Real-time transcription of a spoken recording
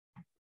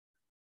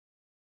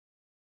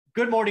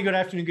Good morning, good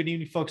afternoon, good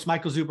evening, folks.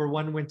 Michael Zuber,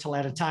 one rental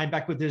at a time,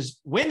 back with his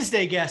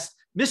Wednesday guest,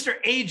 Mr.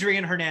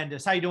 Adrian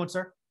Hernandez. How you doing,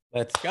 sir?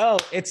 Let's go.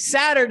 It's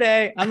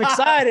Saturday. I'm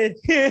excited.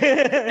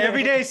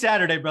 Every day is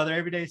Saturday, brother.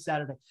 Every day is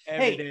Saturday.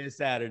 Every day is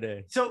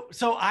Saturday. So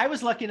I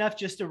was lucky enough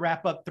just to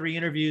wrap up 3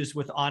 interviews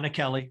with Anna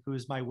Kelly, who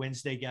is my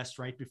Wednesday guest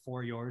right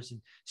before yours.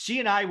 And she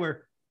and I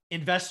were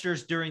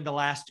investors during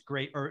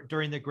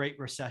during the Great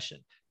Recession.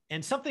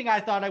 And something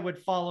I thought I would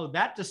follow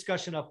that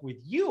discussion up with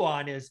you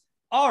on is,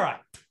 all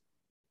right,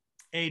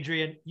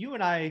 Adrian, you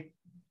and I,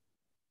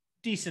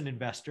 decent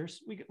investors.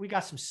 We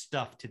got some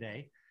stuff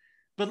today.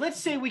 But let's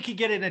say we could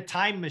get in a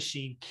time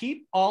machine,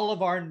 keep all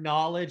of our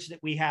knowledge that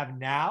we have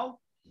now,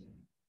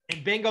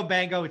 and bingo,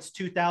 bango, it's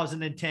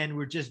 2010.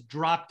 We're just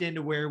dropped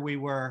into where we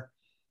were.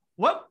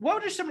 What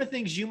are some of the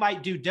things you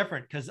might do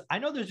different? Because I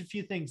know there's a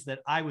few things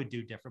that I would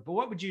do different, but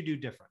what would you do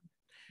different?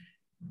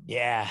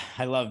 Yeah,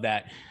 I love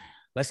that.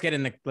 Let's get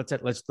in the let's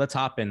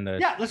hop in the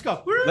let's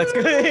go. Let's go.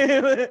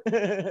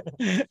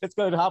 Let's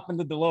go hop in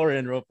the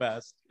DeLorean real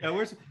fast. Yeah,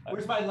 where's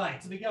my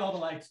lights? Let me get all the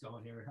lights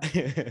going here.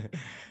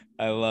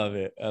 I love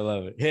it.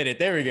 Hit it.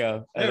 There we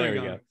go. There we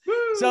go.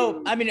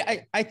 So, I mean,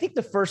 I think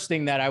the first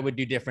thing that I would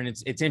do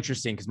different, it's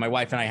interesting because my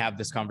wife and I have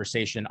this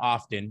conversation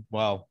often.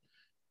 Well,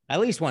 at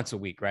least once a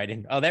week, right?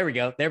 And there we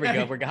go.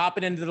 We're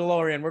hopping into the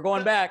DeLorean. We're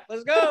going back.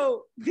 Let's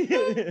go.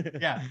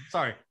 Yeah.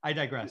 Sorry, I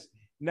digress.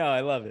 No,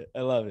 I love it.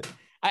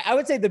 I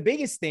would say the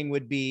biggest thing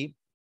would be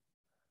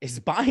is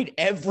buying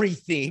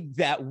everything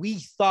that we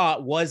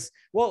thought was,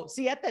 well,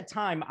 see, at that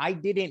time, I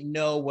didn't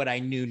know what I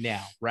knew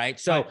now, right?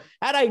 So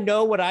had I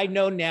know what I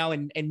know now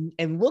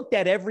and looked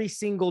at every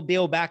single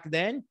deal back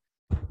then,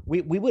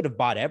 we would have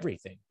bought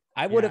everything.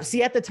 I would have,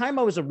 see, at the time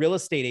I was a real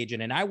estate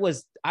agent and I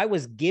was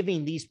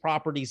giving these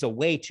properties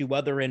away to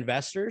other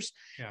investors.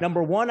 Yeah.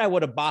 Number one, I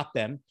would have bought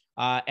them.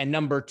 And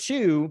number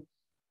two,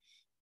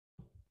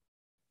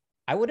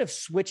 I would have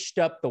switched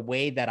up the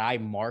way that I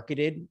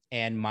marketed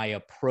and my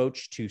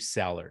approach to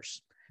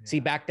sellers. Yeah. See,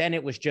 back then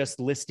it was just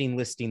listing.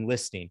 You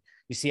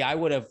see, I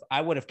would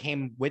have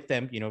came with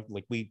them,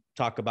 like we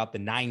talk about the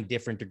 9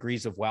 different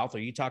degrees of wealth, or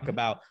you talk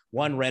about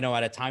one reno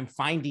at a time,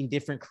 finding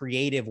different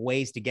creative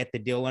ways to get the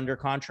deal under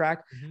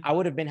contract. I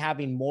would have been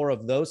having more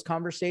of those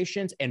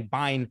conversations and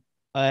buying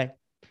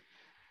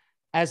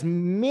as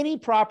many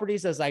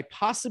properties as I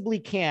possibly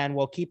can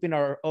while keeping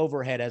our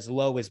overhead as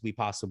low as we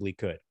possibly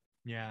could.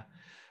 Yeah.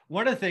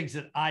 One of the things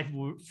that I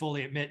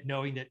fully admit,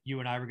 knowing that you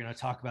and I were going to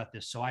talk about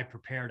this, so I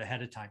prepared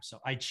ahead of time, so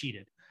I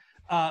cheated.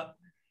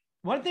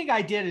 One thing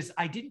I did is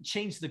I didn't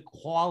change the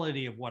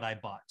quality of what I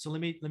bought. So let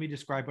me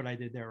describe what I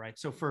did there, right?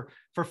 So for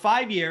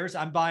 5 years,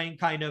 I'm buying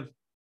kind of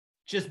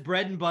just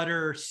bread and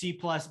butter, C+,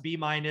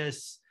 B-,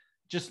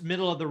 just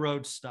middle of the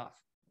road stuff.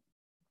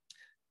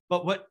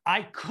 But what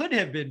I could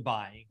have been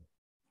buying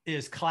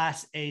is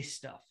Class A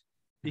stuff,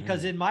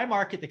 because in my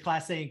market, the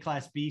Class A and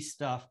Class B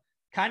stuff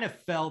kind of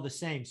fell the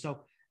same.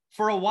 So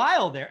for a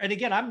while there, and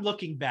again, I'm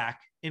looking back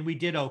and we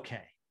did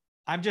okay.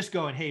 I'm just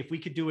going, hey, if we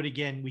could do it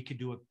again, we could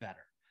do it better.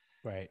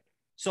 Right.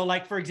 So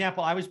like, for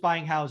example, I was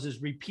buying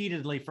houses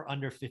repeatedly for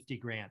under 50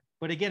 grand,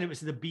 but again, it was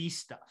the B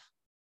stuff.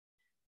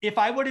 If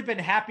I would have been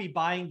happy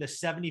buying the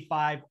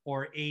 75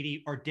 or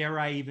 80, or dare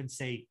I even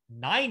say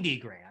 90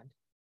 grand,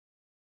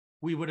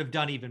 we would have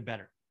done even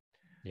better.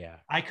 Yeah.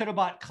 I could have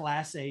bought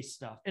Class A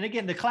stuff. And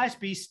again, the Class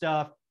B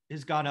stuff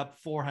has gone up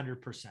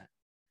 400%.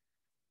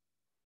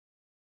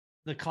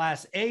 The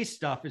Class A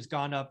stuff has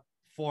gone up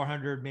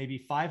 400,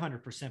 maybe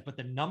 500%, but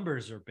the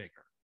numbers are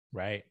bigger.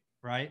 Right.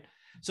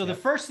 So the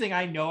first thing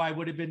I know I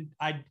would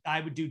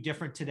do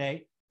different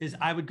today is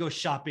I would go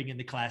shopping in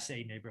the Class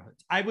A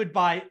neighborhoods. I would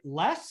buy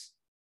less,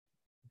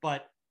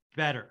 but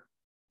better.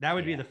 That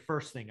would be the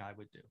first thing I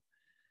would do.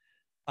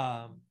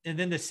 And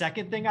then the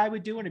second thing I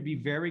would do, and it'd be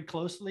very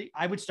closely,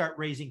 I would start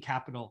raising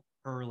capital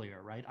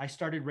earlier, right? I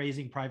started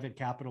raising private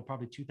capital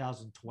probably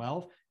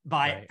 2012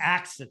 by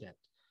accident.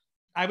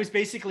 I was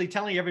basically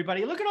telling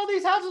everybody, look at all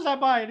these houses I'm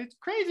buying. It's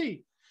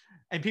crazy.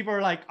 And people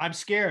are like, I'm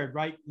scared,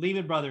 right?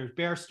 Lehman Brothers,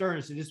 Bear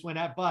Stearns, it just went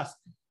at bust.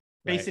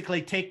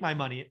 Basically take my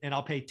money and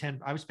I'll pay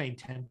 10. I was paying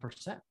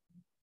 10%.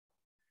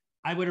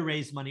 I would have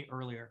raised money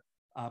earlier.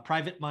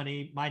 Private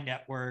money, my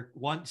network,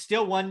 one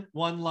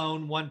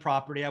loan, one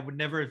property. I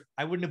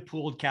wouldn't have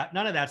pooled cap,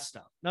 none of that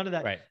stuff. None of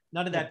that,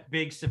 none of that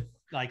big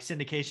like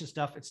syndication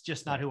stuff. It's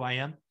just not who I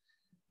am.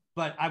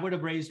 But I would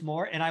have raised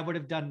more and I would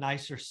have done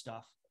nicer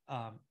stuff.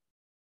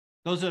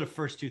 Those are the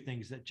first 2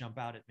 things that jump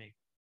out at me.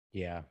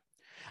 Yeah.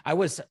 I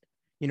was,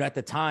 at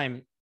the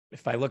time,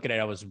 if I look at it,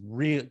 I was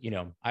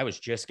I was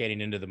just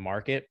getting into the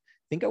market.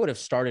 I think I would have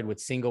started with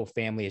single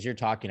family. As you're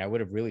talking, I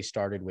would have really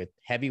started with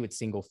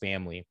single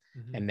family.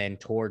 And then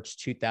towards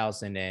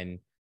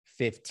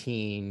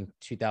 2015,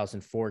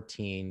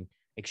 2014,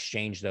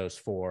 exchange those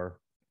for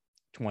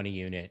 20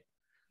 unit,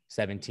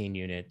 17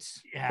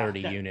 units, 30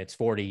 units,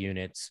 40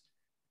 units.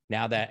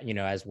 Now that,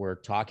 as we're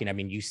talking, I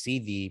mean, you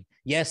see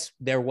yes,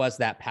 there was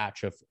that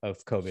patch of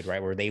COVID,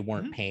 right? Where they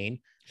weren't paying,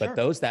 but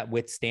those that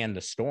withstand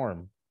the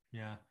storm,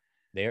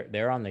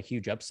 they're on the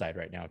huge upside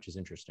right now, which is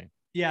interesting.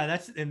 Yeah,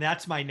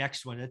 that's my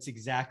next one. That's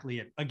exactly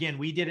it. Again,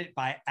 we did it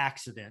by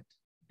accident.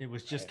 It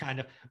was just kind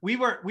of we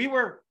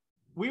were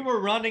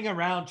running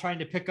around trying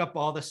to pick up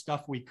all the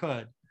stuff we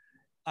could.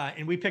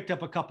 And we picked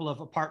up a couple of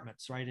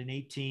apartments, right? An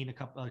 18, a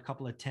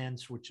couple of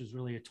 10s, which was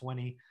really a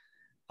 20,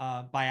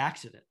 by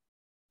accident.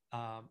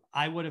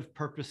 I would have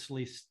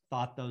purposely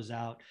thought those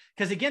out.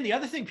 Because again, the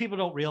other thing people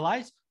don't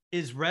realize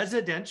is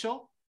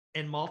residential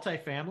and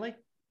multifamily,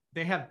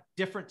 they have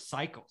different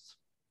cycles.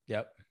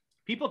 Yep.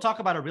 People talk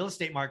about a real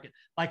estate market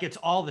like it's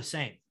all the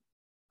same.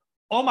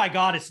 Oh my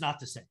God, it's not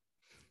the same.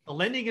 The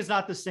lending is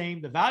not the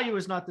same. The value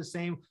is not the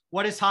same.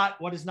 What is hot,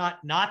 what is not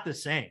the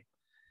same.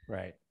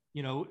 Right.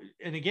 You know,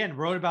 and again,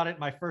 wrote about it in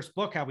my first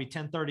book, how we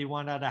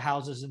 1031 out of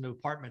houses into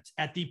apartments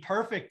at the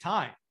perfect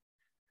time.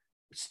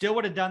 Still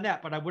would have done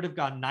that, but I would have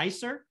gone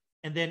nicer.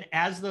 And then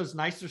as those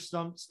nicer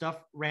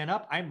stuff ran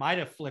up, I might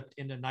have flipped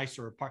into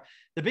nicer apart.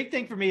 The big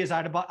thing for me is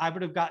I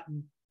would have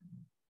gotten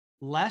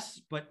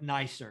less, but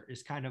nicer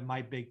is kind of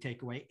my big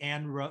takeaway.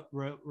 And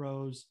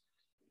rose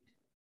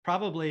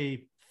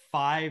probably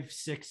 5,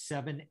 6,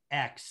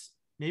 7x,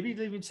 maybe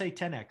even say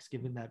 10x,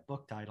 given that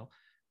book title,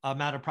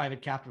 amount of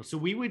private capital. So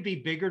we would be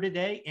bigger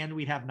today and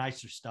we'd have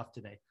nicer stuff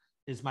today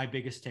is my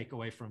biggest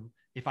takeaway from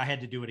if I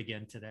had to do it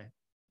again today.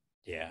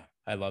 Yeah,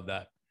 I love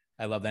that.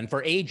 I love that. And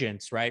for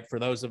agents, right? For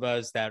those of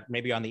us that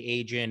maybe on the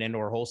agent and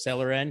or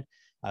wholesaler end,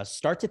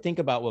 start to think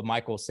about what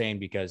Michael's saying,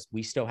 because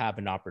we still have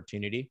an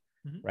opportunity,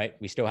 right?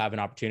 We still have an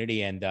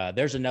opportunity. And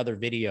there's another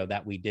video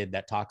that we did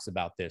that talks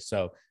about this.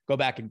 So go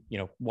back and,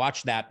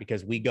 watch that,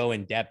 because we go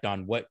in depth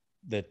on what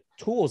the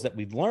tools that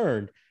we've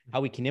learned, how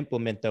we can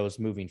implement those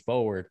moving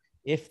forward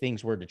if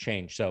things were to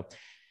change. So,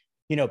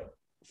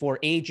 for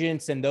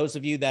agents and those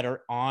of you that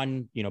are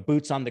on,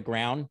 boots on the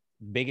ground,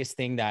 biggest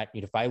thing that,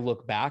 if I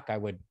look back,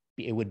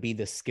 it would be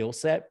the skill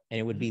set, and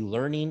it would be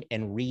learning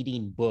and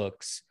reading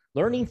books,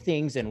 learning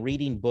things and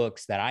reading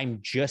books that I'm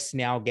just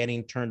now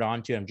getting turned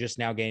on to. I'm just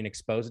now getting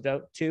exposed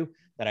to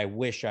that I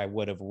wish I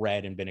would have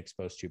read and been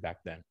exposed to back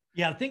then.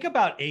 Yeah. Think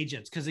about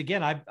agents. Cause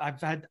again,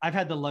 I've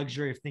had the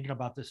luxury of thinking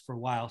about this for a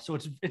while. So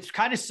it's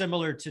kind of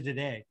similar to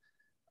today.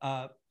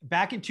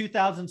 Back in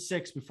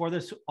 2006, before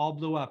this all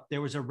blew up,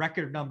 there was a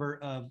record number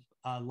of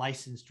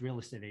licensed real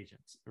estate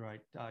agents, right?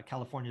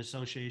 California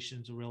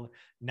associations,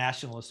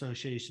 national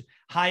association,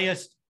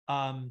 highest,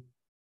 I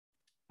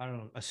don't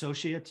know,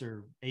 associates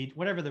or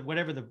whatever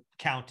the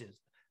count is,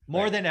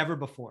 more than ever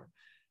before.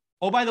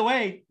 Oh, by the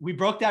way, we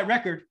broke that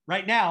record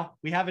right now.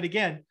 We have it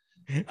again.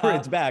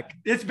 It's back.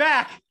 It's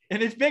back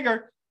and it's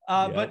bigger.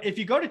 But if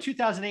you go to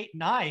 2008,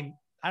 9,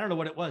 I don't know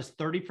what it was,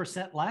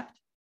 30% left.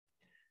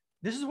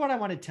 This is what I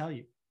want to tell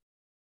you.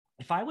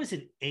 If I was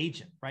an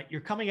agent, right,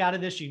 you're coming out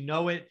of this, you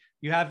know it,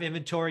 you have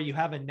inventory, you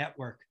have a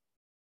network.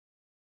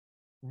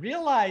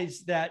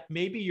 Realize that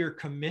maybe your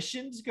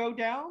commissions go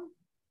down.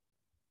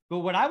 But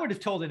what I would have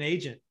told an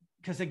agent,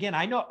 because again,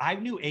 I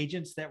knew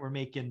agents that were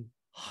making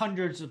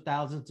hundreds of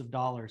thousands of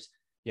dollars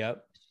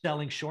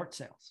selling short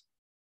sales.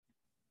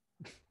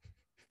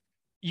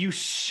 You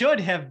should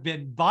have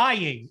been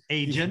buying,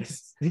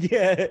 agents.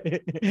 Yeah,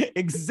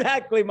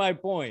 exactly my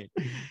point.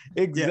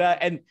 Exactly.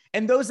 Yeah.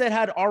 And those that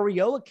had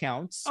REO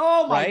accounts.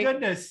 Oh my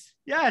goodness.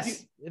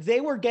 Yes. They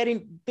were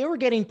getting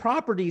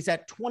properties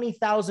at $20,000,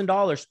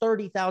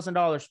 $30,000,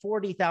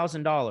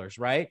 $40,000,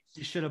 right?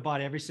 You should have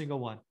bought every single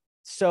one.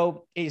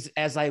 So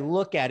as I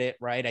look at it,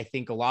 right, I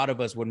think a lot of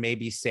us would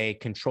maybe say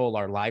control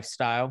our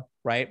lifestyle,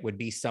 right? Would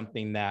be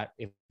something that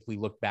if we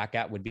look back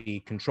at would be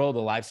control the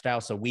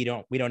lifestyle. So we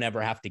don't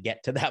ever have to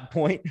get to that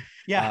point.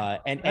 Yeah.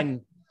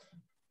 And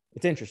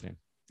it's interesting.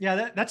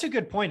 Yeah, that's a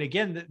good point.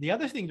 Again, the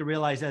other thing to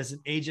realize as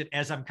an agent,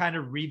 as I'm kind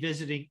of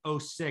revisiting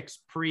 06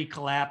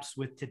 pre-collapse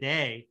with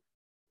today,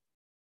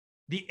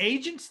 the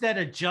agents that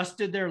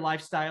adjusted their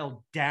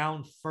lifestyle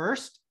down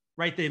first,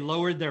 right? They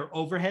lowered their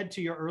overhead,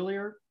 to your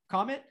earlier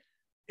comment.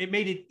 It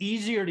made it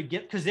easier to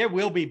get, because there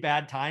will be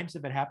bad times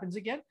if it happens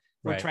again,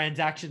 where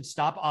transactions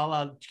stop, a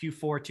la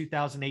Q4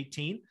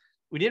 2018.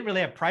 We didn't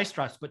really have price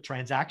drops, but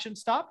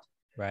transactions stopped.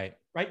 Right.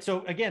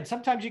 So again,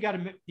 sometimes you got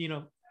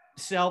to,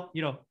 sell,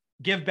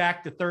 give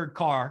back the third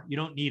car. You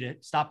don't need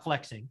it. Stop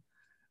flexing,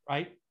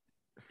 right?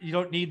 You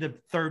don't need the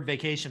third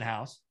vacation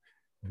house.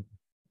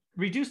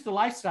 Reduce the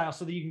lifestyle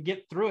so that you can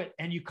get through it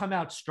and you come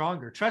out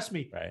stronger. Trust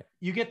me. Right.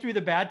 You get through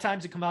the bad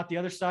times and come out the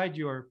other side.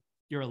 You're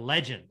a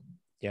legend.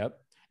 Yep.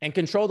 And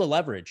control the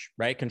leverage,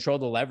 right? Control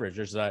the leverage.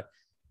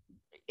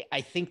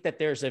 I think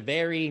that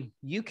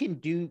you can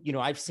do,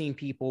 I've seen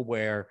people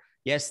where,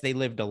 yes, they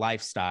lived a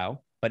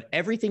lifestyle, but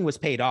everything was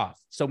paid off.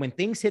 So when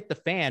things hit the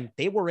fan,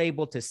 they were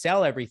able to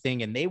sell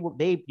everything and they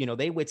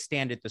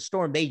withstand the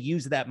storm. They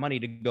used that money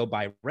to go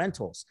buy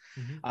rentals.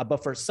 Mm-hmm.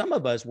 But for some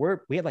of us,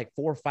 we have like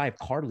 4 or 5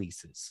 car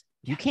leases.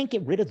 You can't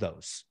get rid of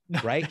those,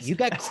 right? You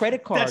got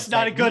credit cards. That's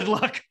not a good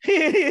look.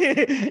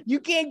 You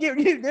can't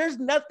there's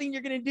nothing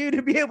you're going to do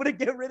to be able to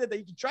get rid of that.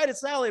 You can try to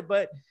sell it,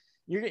 but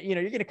you're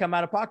going to come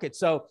out of pocket.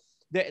 So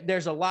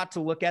there's a lot to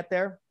look at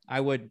there.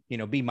 I would,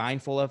 be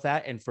mindful of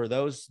that. And for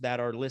those that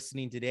are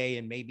listening today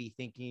and maybe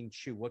thinking,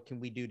 shoot, what can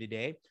we do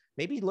today?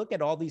 Maybe look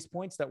at all these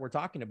points that we're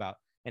talking about.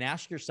 and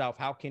ask yourself,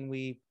 how can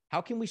we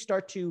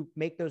start to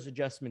make those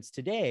adjustments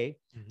today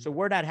so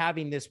we're not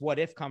having this what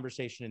if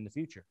conversation in the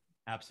future?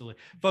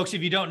 Absolutely. Folks,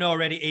 if you don't know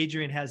already,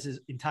 Adrian has his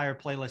entire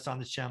playlist on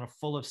this channel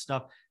full of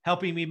stuff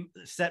helping me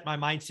set my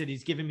mindset.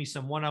 He's giving me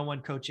some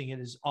one-on-one coaching. It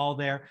is all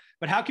there.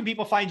 But how can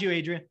people find you,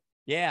 Adrian?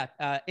 Yeah.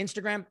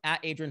 Instagram at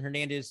Adrian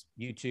Hernandez,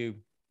 YouTube,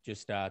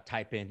 just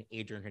type in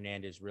Adrian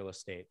Hernandez real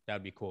estate. That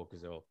would be cool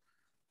because it'll,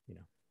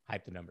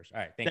 hype the numbers. All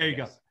right. There you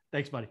go.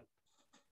 Thanks, buddy.